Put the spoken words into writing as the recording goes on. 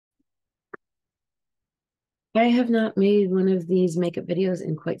I have not made one of these makeup videos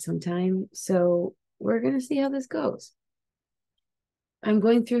in quite some time, so we're gonna see how this goes. I'm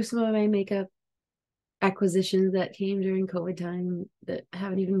going through some of my makeup acquisitions that came during COVID time that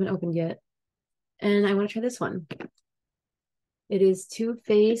haven't even been opened yet, and I want to try this one. It is Too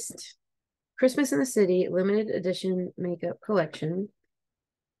Faced Christmas in the City limited edition makeup collection.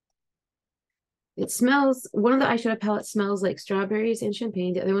 It smells, one of the eyeshadow palettes smells like strawberries and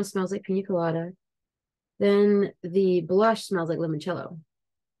champagne. The other one smells like pina colada. Then the blush smells like limoncello.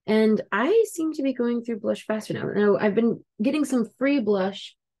 And I seem to be going through blush faster now. Now, I've been getting some free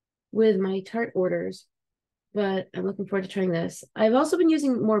blush with my Tarte orders, but I'm looking forward to trying this. I've also been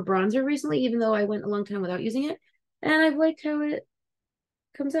using more bronzer recently, even though I went a long time without using it. And I've liked how it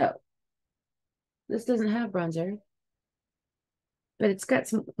comes out. This doesn't have bronzer, but it's got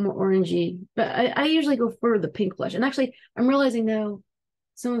some more orangey. But I usually go for the pink blush. And actually, I'm realizing now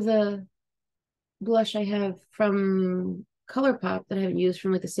some of the blush I have from ColourPop that I haven't used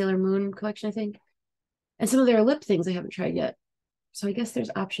from like the Sailor Moon collection, I think. And some of their lip things I haven't tried yet. So I guess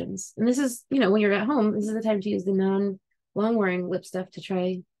there's options. And this is, when you're at home, this is the time to use the non-long wearing lip stuff to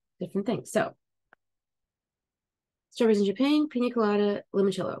try different things. So strawberries and champagne, pina colada,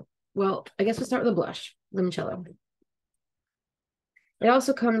 limoncello. Well, I guess we'll start with the blush, limoncello. It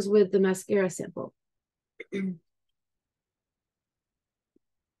also comes with the mascara sample.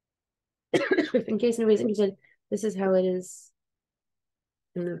 If in case anybody's interested, this is how it is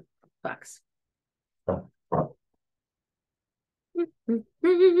in the box.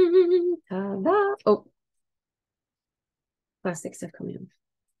 Ta-da! Oh, plastic stuff coming in.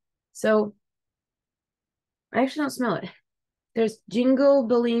 So I actually don't smell it. There's Jingle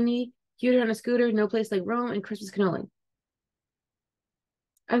Bellini, Cuter on a Scooter, No Place Like Rome, and Christmas Cannoli.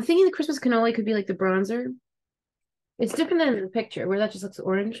 I'm thinking the Christmas Cannoli could be like the bronzer. It's different than the picture where that just looks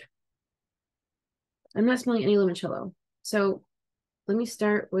orange. I'm not smelling any limoncello. So let me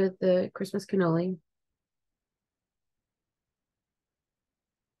start with the Christmas Cannoli.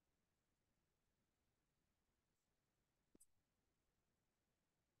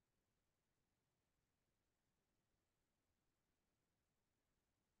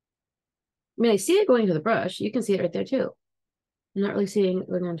 I mean, I see it going to the brush. You can see it right there too. I'm not really seeing it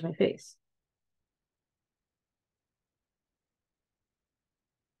going onto my face.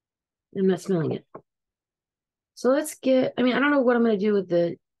 I'm not smelling it. So let's get, I don't know what I'm going to do with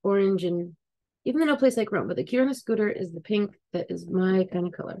the orange and even the No Place Like Rome, but the Cure on a Scooter is the pink that is my kind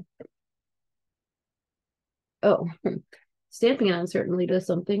of color. Oh, stamping it on certainly does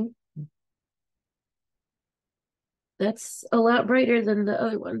something. That's a lot brighter than the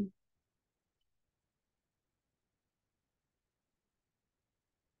other one.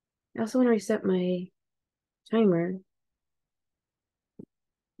 I also want to reset my timer.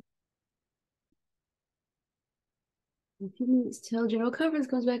 In a few minutes till general conference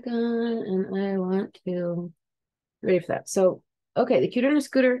comes back on, and I want to ready for that. So, okay, the Cuter on a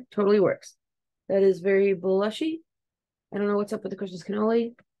Scooter totally works. That is very blushy. I don't know what's up with the Christmas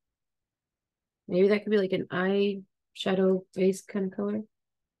cannoli. Maybe that could be like an eye shadow base kind of color.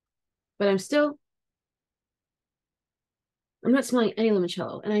 But I'm not smelling any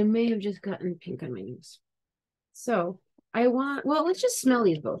limoncello, and I may have just gotten pink on my nose. So well, let's just smell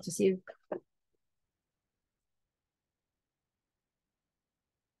these both to see if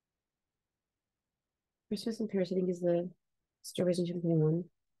Christmas in Paris, I think, is the strawberries and champagne one.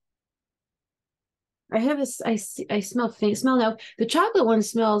 I have this, I smell faint smell now. The chocolate one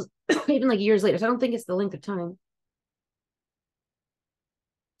smells even like years later. So I don't think it's the length of time.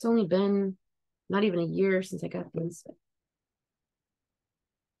 It's only been not even a year since I got these.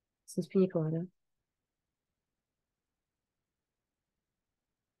 Since pina colada.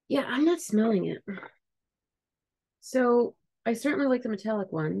 Yeah, I'm not smelling it. So I certainly like the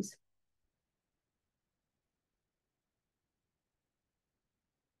metallic ones.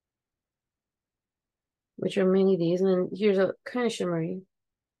 Which are mainly these. And then here's a kind of shimmery.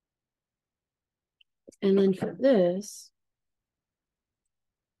 And then for this,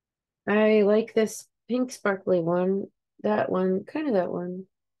 I like this pink sparkly one, that one, kind of that one,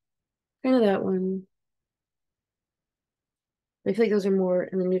 kind of that one. I feel like those are more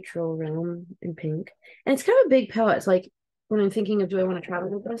in the neutral realm in pink. And it's kind of a big palette. It's like when I'm thinking of do I want to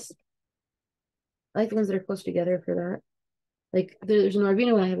travel with this? I like the ones that are close together for that. Like there's an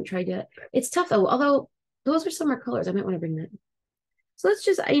Orbino one I haven't tried yet. It's tough though, although those are summer colors. I might want to bring that. So let's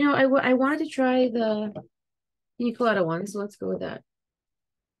just, I wanted to try the pina colada one, so let's go with that.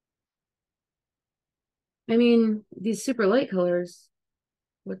 These super light colors,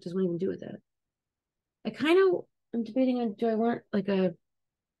 what does one even do with that? I'm debating on do I want like a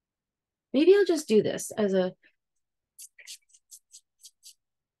Maybe I'll just do this as a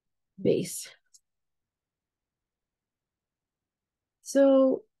base.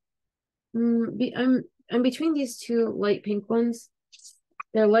 So I'm between these two light pink ones.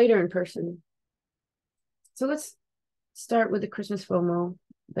 They're lighter in person. So let's start with the Christmas FOMO.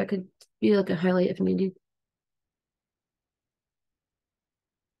 That could be like a highlight if needed.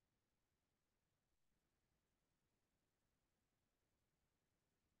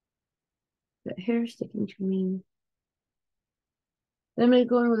 That hair sticking to me. Then I'm gonna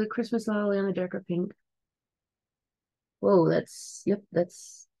go in with a Christmas lolly on a darker pink. Whoa, yep,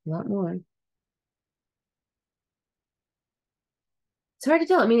 that's a lot more. It's hard to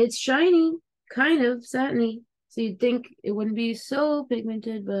tell. I mean, it's shiny, kind of satiny. So you'd think it wouldn't be so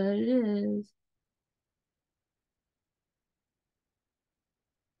pigmented, but it is.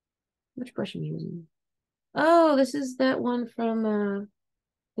 Which brush am I using? Oh, this is that one from I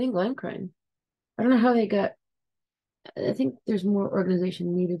think Lime Crime. I don't know how they got. I think there's more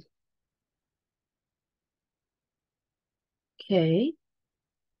organization needed. Okay.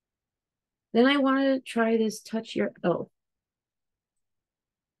 Then I want to try this Touch Your Oh.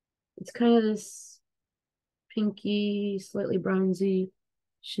 It's kind of this pinky, slightly bronzy,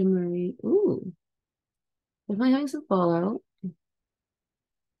 shimmery. Ooh, definitely having some fallout. And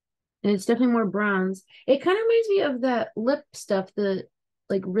it's definitely more bronze. It kind of reminds me of that lip stuff, the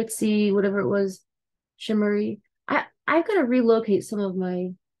like ritzy, whatever it was, shimmery. I've got to relocate some of my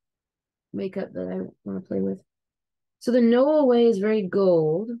makeup that I want to play with. So the No Away is very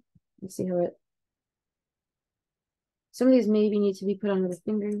gold. Let's see how it. Some of these maybe need to be put on with a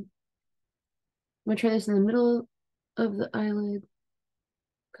finger. I'm gonna try this in the middle of the eyelid,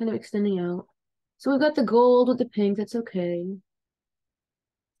 kind of extending out. So we've got the gold with the pink. That's okay.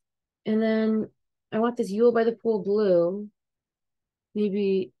 And then I want this Yule by the Pool blue,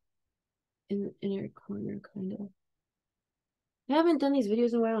 maybe in the inner corner, kind of. I haven't done these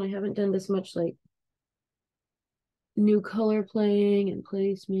videos in a while, and I haven't done this much like new color playing and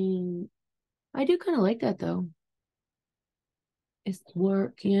placement. I do kind of like that though. It's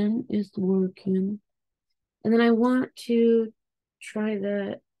working, it's working. And then I want to try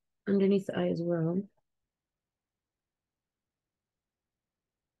that underneath the eye as well.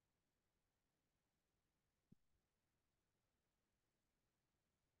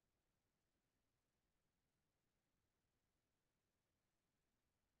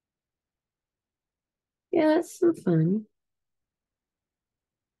 Yeah, that's some fun.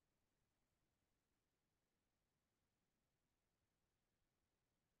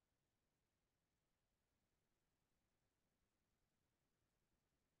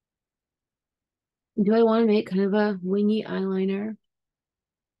 Do I want to make kind of a wingy eyeliner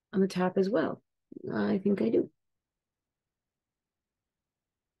on the top as well? I think I do.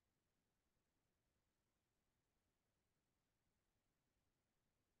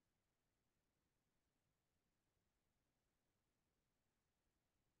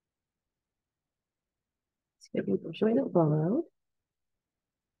 See if I can show it fall out.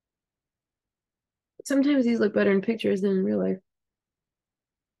 Sometimes these look better in pictures than in real life.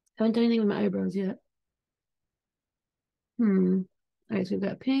 Haven't done anything with my eyebrows yet. All right, so we've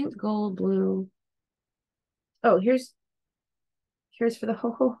got pink, gold, blue. Oh, here's for the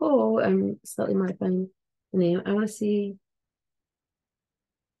ho ho ho. I'm slightly modifying the name. I want to see.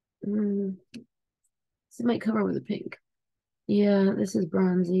 This might cover with a pink. Yeah, this is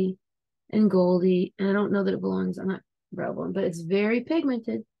bronzy and goldy, and I don't know that it belongs on that brow bone, but it's very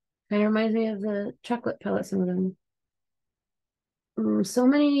pigmented. Kind of reminds me of the chocolate palette, some of them. So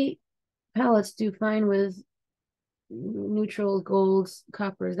many palettes do fine with neutral golds,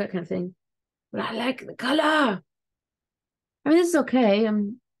 coppers, that kind of thing. But I like the color. I mean, this is okay.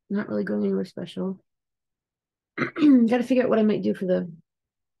 I'm not really going anywhere special. Got to figure out what I might do for the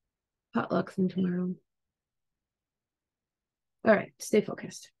potluck thing tomorrow. All right, stay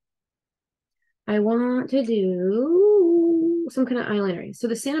focused. I want to do some kind of eyeliner. So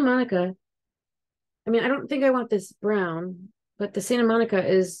the Santa Monica, I mean, I don't think I want this brown, but the Santa Monica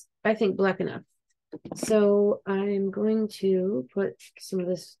is, I think, black enough. So I'm going to put some of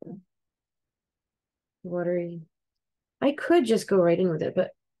this watery. I could just go right in with it,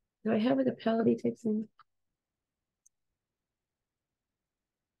 but do I have like a palette type thing?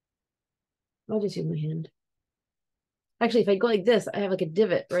 I'll just use my hand. Actually, if I go like this, I have like a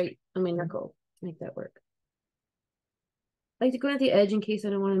divot right on my knuckle to make that work. I like to go at the edge in case I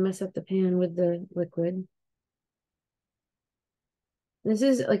don't want to mess up the pan with the liquid. This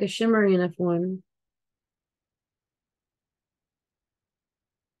is like a shimmery enough one.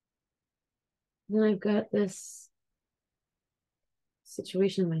 Then I've got this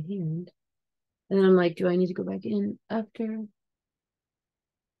situation in my hand. And then I'm like, do I need to go back in after?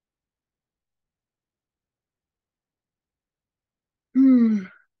 Hmm.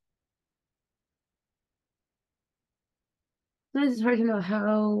 Sometimes it's hard to know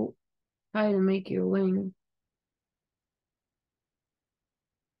how high to make your wing.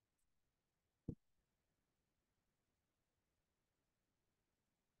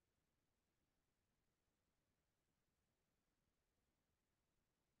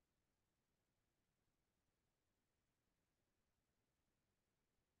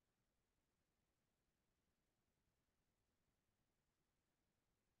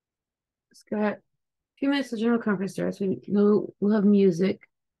 It's got a few minutes till general conference starts. We'll have music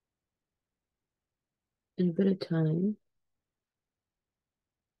and a bit of time.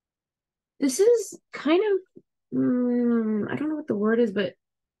 This is kind of, I don't know what the word is, but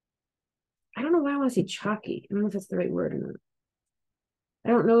I don't know why I want to say chalky. I don't know if that's the right word or not. I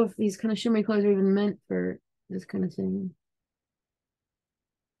don't know if these kind of shimmery colors are even meant for this kind of thing.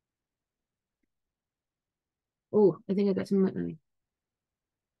 Oh, I think I got some wet eye.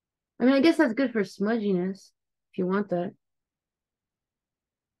 I mean, I guess that's good for smudginess if you want that.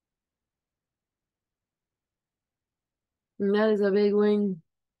 And that is a big wing.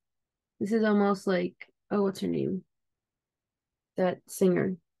 This is almost like, oh, what's her name? That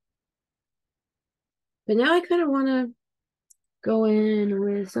singer. But now I kind of want to go in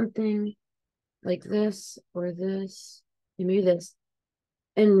with something like this or this, and maybe this,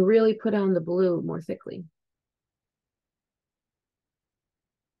 and really put on the blue more thickly.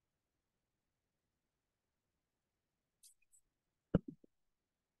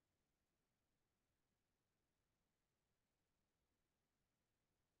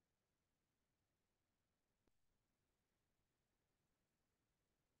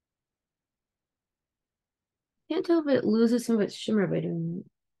 Can't tell if it loses some of its shimmer by doing it.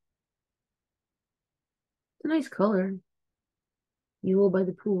 It's a nice color. Mule by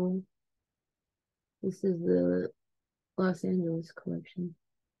the Pool. This is the Los Angeles collection.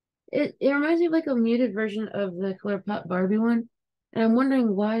 It reminds me of like a muted version of the Color Pop Barbie one. And I'm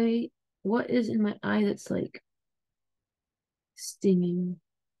wondering what is in my eye that's like stinging.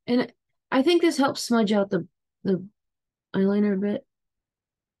 And I think this helps smudge out the eyeliner a bit.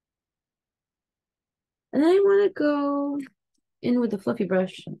 And then I want to go in with the fluffy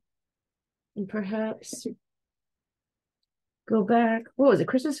brush and perhaps go back. What was it?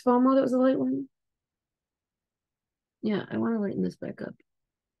 Christmas FOMO that was the light one? Yeah, I want to lighten this back up.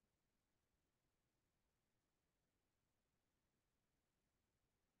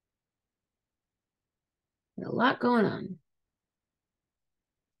 Got a lot going on.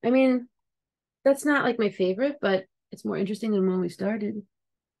 I mean, that's not like my favorite, but it's more interesting than when we started.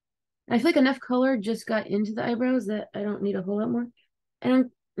 I feel like enough color just got into the eyebrows that I don't need a whole lot more.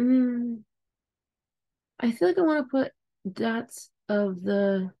 And I feel like I want to put dots of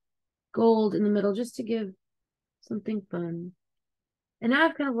the gold in the middle just to give something fun. And now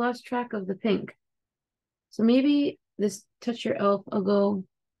I've kind of lost track of the pink. So maybe this Touch Your Elf, I'll go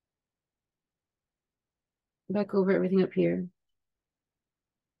back over everything up here.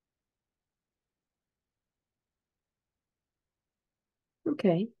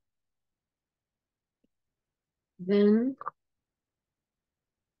 Okay. Then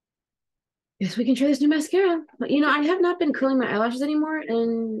guess we can try this new mascara. But I have not been curling my eyelashes anymore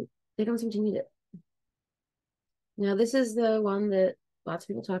and they don't seem to need it. Now this is the one that lots of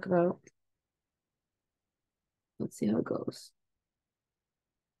people talk about. Let's see how it goes.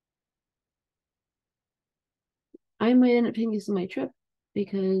 I might end up taking this on my trip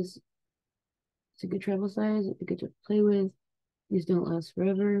because it's a good travel size, it's good to play with. These don't last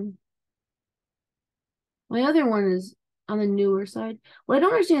forever. My other one is on the newer side. What I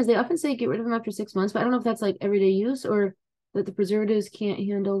don't understand is they often say get rid of them after 6 months, but I don't know if that's like everyday use or that the preservatives can't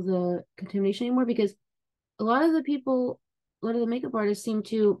handle the contamination anymore because a lot of the people, a lot of the makeup artists seem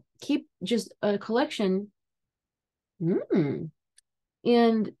to keep just a collection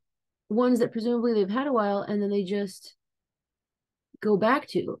and ones that presumably they've had a while and then they just go back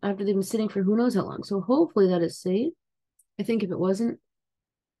to after they've been sitting for who knows how long. So hopefully that is safe. I think if it wasn't,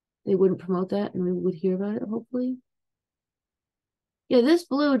 they wouldn't promote that and we would hear about it, hopefully. Yeah, this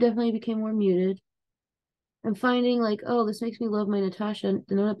blue definitely became more muted. I'm finding like, oh, this makes me love my Natasha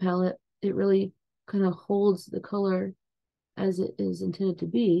Denona palette. It really kind of holds the color as it is intended to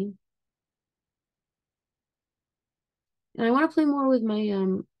be. And I want to play more with my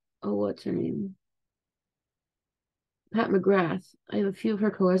oh, what's her name? Pat McGrath. I have a few of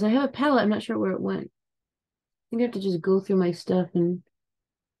her colors. I have a palette, I'm not sure where it went. I think I have to just go through my stuff and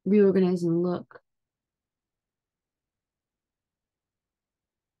reorganize and look.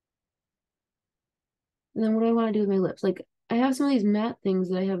 And then what do I want to do with my lips? Like I have some of these matte things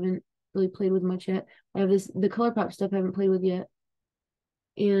that I haven't really played with much yet. I have the ColourPop stuff I haven't played with yet.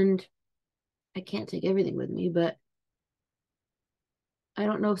 And I can't take everything with me, but I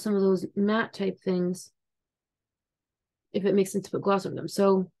don't know if some of those matte type things, if it makes sense to put gloss on them.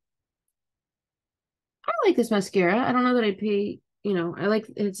 So I like this mascara. I don't know that I'd pay, I like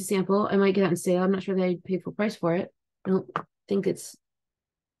it's a sample. I might get it on sale. I'm not sure that I'd pay full price for it. I don't think it's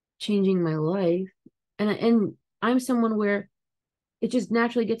changing my life. And I'm someone where it just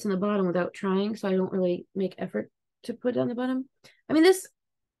naturally gets in the bottom without trying, so I don't really make effort to put it on the bottom. I mean, this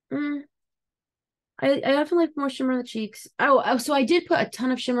I often like more shimmer on the cheeks. So I did put a ton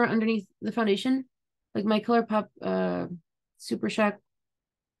of shimmer underneath the foundation, like my ColourPop Super Shock.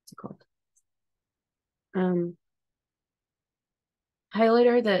 What's it called?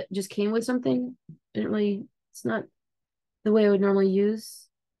 Highlighter that just came with something. It's not the way I would normally use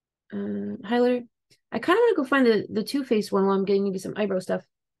highlighter. I kind of want to go find the Too Faced one while I'm getting into some eyebrow stuff.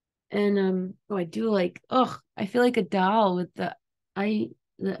 And I do like, I feel like a doll with the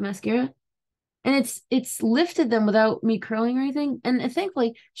mascara. And it's lifted them without me curling or anything. And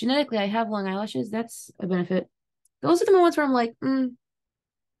thankfully, genetically, I have long eyelashes. That's a benefit. Those are the moments where I'm like,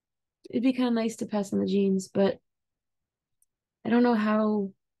 it'd be kind of nice to pass on the genes, but I don't know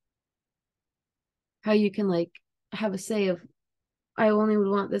how you can like have a say of I only would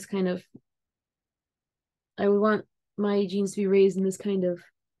want this kind of I would want my genes to be raised in this kind of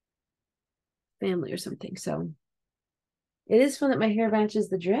family or something. So it is fun that my hair matches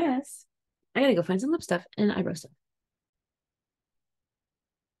the dress. I gotta go find some lip stuff and eyebrow stuff.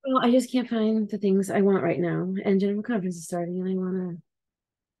 Well, I just can't find the things I want right now. And General Conference is starting, and I want to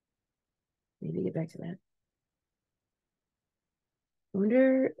maybe get back to that. I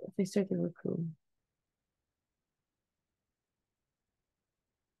wonder if I start to look cool.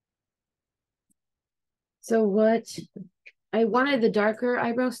 So what? I wanted the darker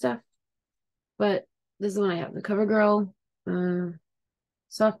eyebrow stuff, but this is the one I have. The CoverGirl,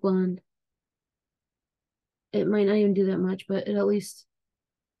 soft blonde. It might not even do that much, but it at least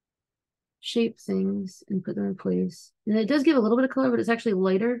shape things and put them in place. And it does give a little bit of color, but it's actually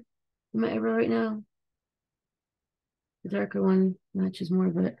lighter in my eyebrow right now. The darker one matches more,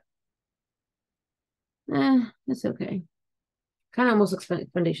 but it's okay. Kind of almost looks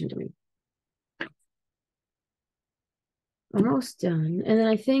like foundation to me. Almost done. And then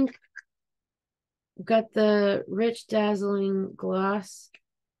I think I've got the Rich Dazzling Gloss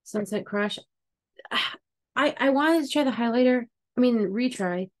Sunset Crush. I wanted to try the highlighter. I mean,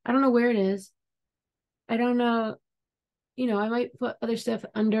 retry. I don't know where it is. I don't know. I might put other stuff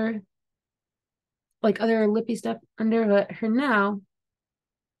under, like other lippy stuff under, but for now,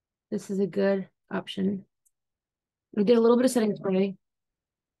 this is a good option. I did a little bit of setting spray.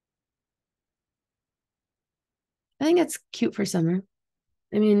 I think it's cute for summer.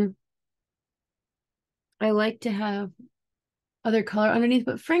 I mean, I like to have other color underneath,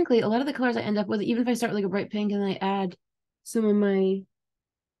 but frankly, a lot of the colors I end up with, even if I start with like a bright pink and I add some of my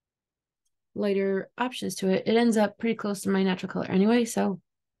lighter options to it, it ends up pretty close to my natural color anyway. So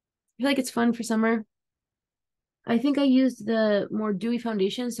I feel like it's fun for summer. I think I used the more dewy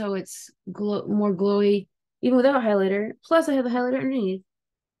foundation, so it's more glowy, even without a highlighter. Plus, I have a highlighter underneath.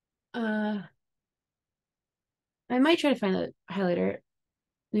 I might try to find a highlighter.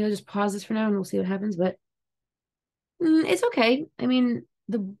 Maybe I'll just pause this for now and we'll see what happens. But it's okay. I mean,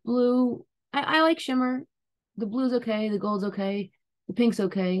 the blue, I like shimmer. The blue's okay. The gold's okay. The pink's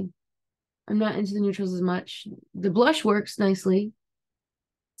okay. I'm not into the neutrals as much. The blush works nicely.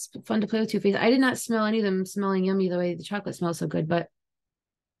 It's fun to play with Too Faced. I did not smell any of them smelling yummy the way the chocolate smells so good, but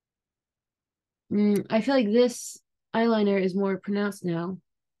I feel like this eyeliner is more pronounced now.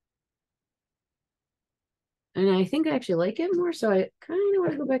 And I think I actually like it more, so I kind of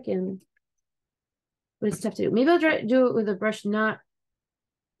want to go back in. But it's tough to do. Maybe I'll try to do it with a brush, not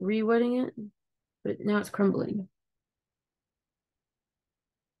re-wetting it, but now it's crumbling.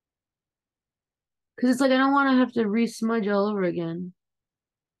 Because it's like I don't want to have to re-smudge all over again.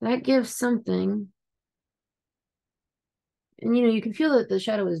 That gives something. And you can feel that the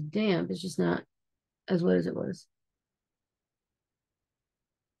shadow is damp. It's just not as wet as it was.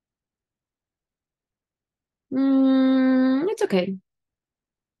 It's okay.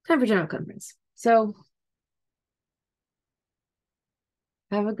 Time for general conference. So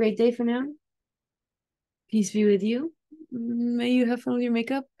have a great day for now. Peace be with you. May you have fun with your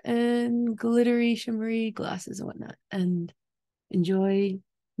makeup and glittery, shimmery glasses and whatnot. And enjoy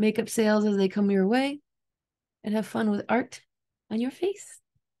makeup sales as they come your way. And have fun with art on your face.